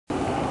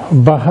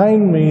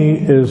Behind me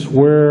is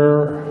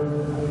where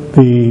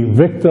the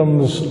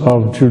victims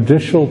of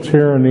judicial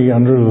tyranny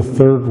under the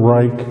Third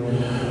Reich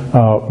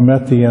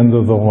met the end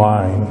of the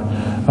line.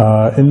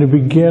 In the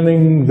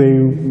beginning,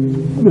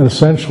 they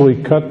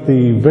essentially cut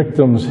the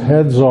victims'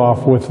 heads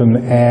off with an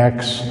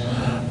axe,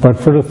 but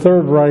for the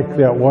Third Reich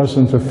that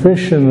wasn't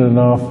efficient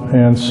enough,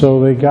 and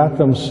so they got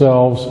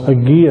themselves a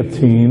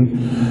guillotine,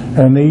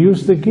 and they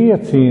used the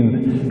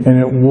guillotine, and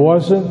it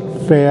wasn't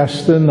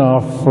fast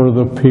enough for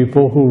the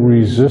people who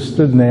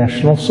resisted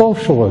National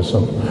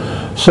Socialism.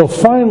 So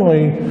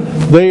finally,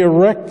 they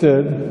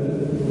erected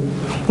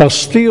a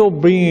steel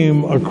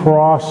beam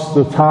across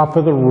the top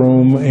of the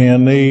room,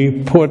 and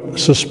they put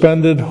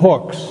suspended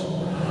hooks.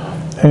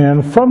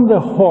 And from the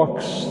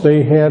hooks,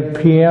 they had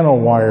piano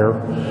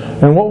wire.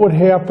 And what would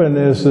happen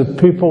is that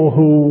people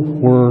who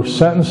were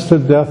sentenced to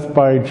death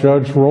by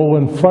Judge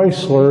Roland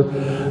Freisler,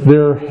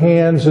 their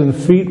hands and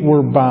feet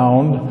were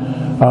bound,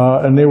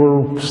 and they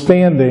were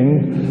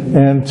standing,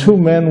 and two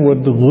men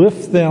would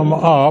lift them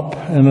up,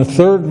 and a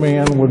third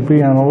man would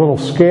be on a little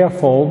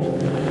scaffold,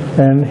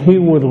 and he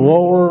would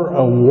lower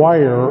a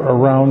wire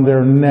around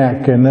their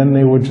neck, and then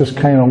they would just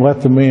kind of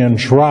let the man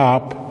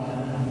drop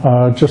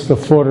just a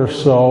foot or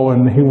so,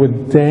 and he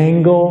would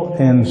dangle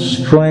and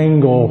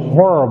strangle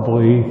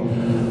horribly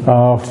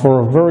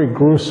for a very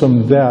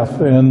gruesome death.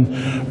 And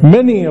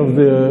many of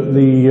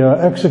the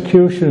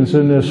executions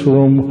in this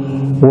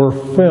room were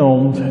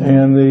filmed,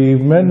 and the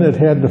men that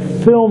had to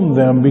film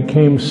them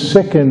became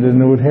sickened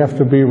and would have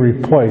to be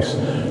replaced.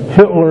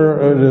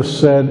 Hitler, it is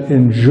said,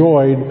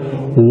 enjoyed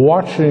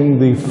watching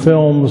the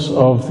films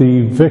of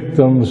the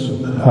victims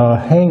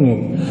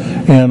hanging.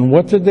 And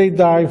what did they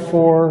die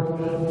for?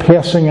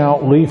 Passing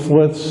out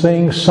leaflets,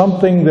 saying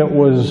something that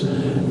was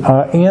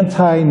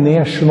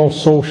anti-National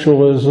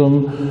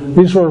Socialism.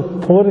 These were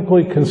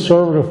politically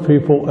conservative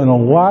people and a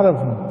lot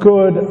of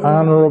good,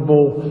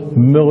 honorable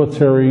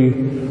military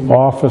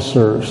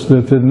officers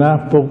that did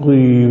not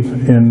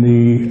believe in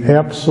the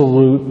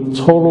absolute,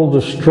 total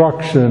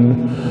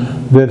destruction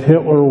that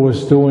Hitler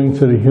was doing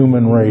to the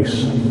human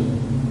race.